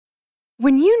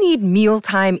When you need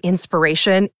mealtime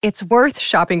inspiration, it's worth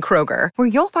shopping Kroger, where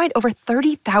you'll find over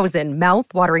 30,000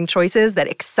 mouth-watering choices that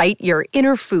excite your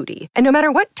inner foodie. And no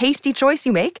matter what tasty choice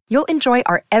you make, you'll enjoy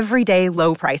our everyday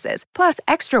low prices, plus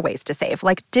extra ways to save,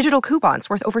 like digital coupons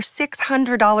worth over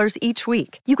 $600 each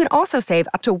week. You can also save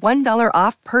up to $1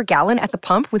 off per gallon at the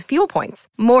pump with fuel points.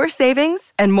 More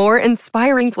savings and more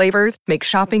inspiring flavors make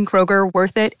shopping Kroger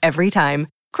worth it every time.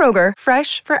 Kroger,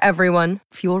 fresh for everyone.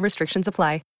 Fuel restrictions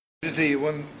apply. I'll tell you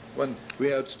one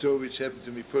weird story which happened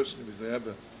to me personally with the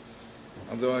Rebbe.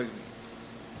 Although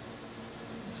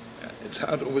it's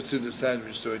hard always to decide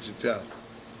which story to tell.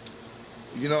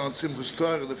 You know, on Simchas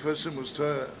Torah, the first Simchas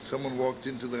Torah, someone walked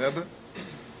into the Rebbe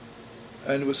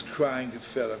and was crying, a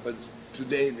fella. But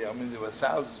today, there were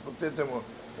thousands, but then there were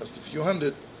just a few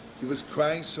hundred. He was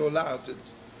crying so loud that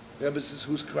the Rebbe says,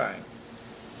 "Who's crying?"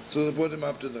 So they brought him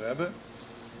up to the Rebbe,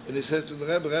 and he says to the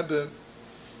Rebbe, "Rebbe,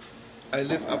 I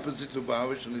live opposite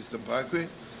Lubavitch on Eastern Parkway,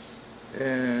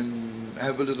 and I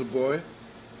have a little boy.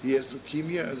 He has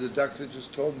leukemia, and the doctor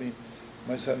just told me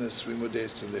my son has 3 more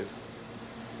days to live."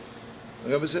 The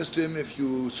Rebbe says to him, "If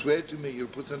you swear to me you'll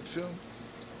put on film,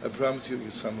 I promise you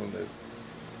your son will live."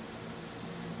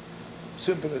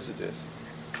 Simple as it is.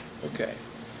 Okay.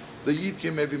 The Yid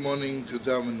came every morning to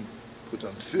daven, put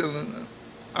on film.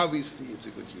 Obviously, it's a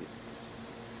good Yid.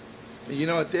 You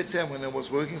know, at that time when I was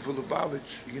working for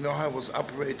Lubavitch, you know how I was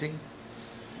operating?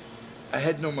 I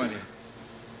had no money.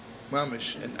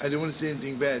 Mamish. And I don't want to say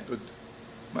anything bad, but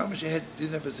Mamish,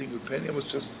 didn't have a single penny. I was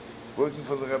just working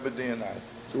for the Rebbe day and night.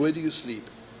 So where do you sleep?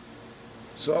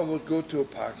 So I would go to a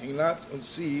parking lot and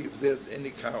see if there's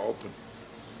any car open.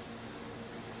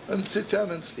 And sit down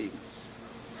and sleep.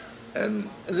 And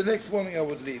the next morning I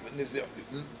would leave. And the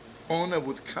owner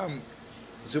would come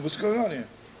and say, "What's going on here?"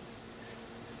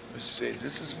 I say,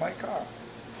 "This is my car."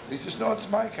 He says, "No, it's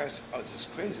my car." I say, "Oh, this is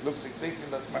crazy. It looks exactly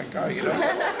like my car, you know."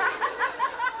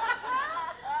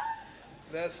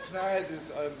 Last night,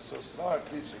 I'm so sorry,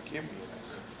 please forgive me.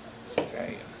 I said,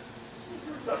 "Okay."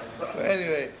 But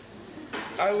anyway,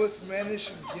 I was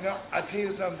managing, you know, I'll tell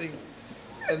you something.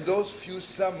 In those few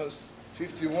summers,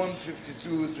 51,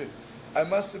 52, I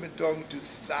must have been talking to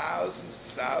thousands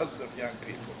of young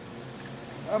people.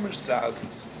 How much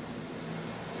thousands?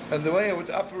 And the way I would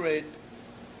operate,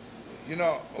 you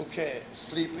know, okay,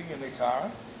 sleeping in the car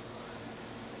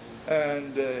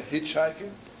and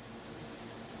hitchhiking.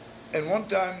 And one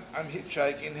time I'm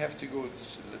hitchhiking, have to go,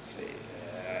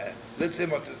 let's say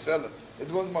Monticello. It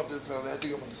was Monticello, I had to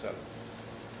go Monticello.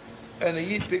 And a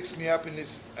Yid picks me up and he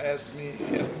asks me,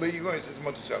 "Where are you going?" He says,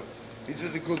 "Monticello." He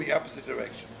says to go the opposite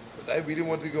direction. But I really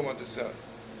want to go Monticello.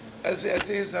 I say, "I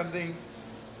tell you something,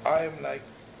 I am like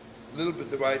a little bit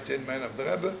the right-hand man of the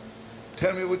Rebbe.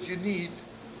 Tell me what you need,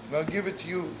 and I'll give it to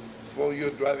you before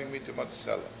you're driving me to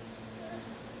Monticello."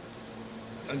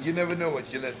 And you never know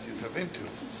what you let yourself into.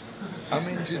 I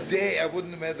mean, today I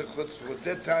wouldn't have had the chutzpah, but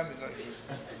that time,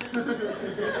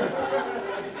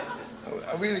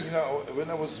 I really, you know, when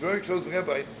I was very close to the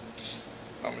Rebbe,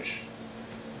 Amish,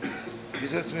 he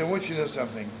says to me, "I want you to know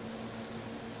something.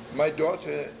 My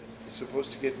daughter is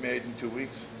supposed to get married in 2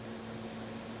 weeks.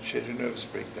 She had a nervous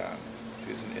breakdown.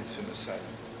 She has an insane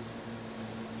asylum."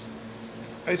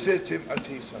 I said to him, "I'll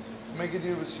tell you something. I'll make a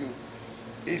deal with you.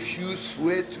 If you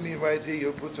swear to me right here,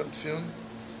 you'll put on film,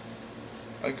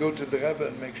 I'll go to the Rebbe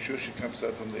and make sure she comes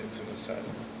out from the insane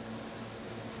asylum."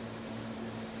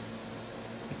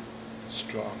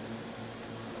 Strong.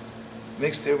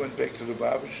 Next day I went back to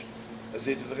Lubavitch. I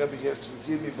said to the Rebbe, "You have to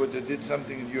forgive me, but I did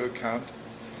something in your account."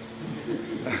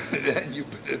 "Then you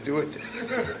better do it."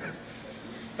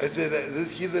 I said,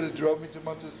 "This Yid that drove me to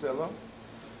Monticello,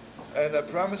 and I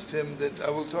promised him that I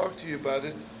will talk to you about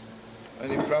it,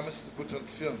 and he promised to put on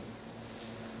film."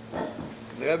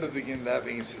 The Rebbe began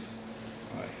laughing. He says,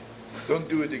 "All right, don't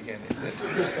do it again," he said.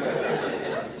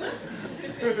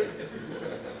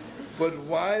 But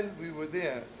while we were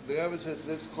there, the Rebbe says,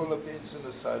 "Let's call up the insane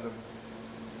asylum."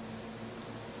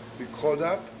 We called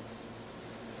up,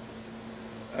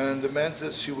 and the man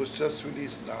says she was just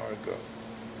released an hour ago.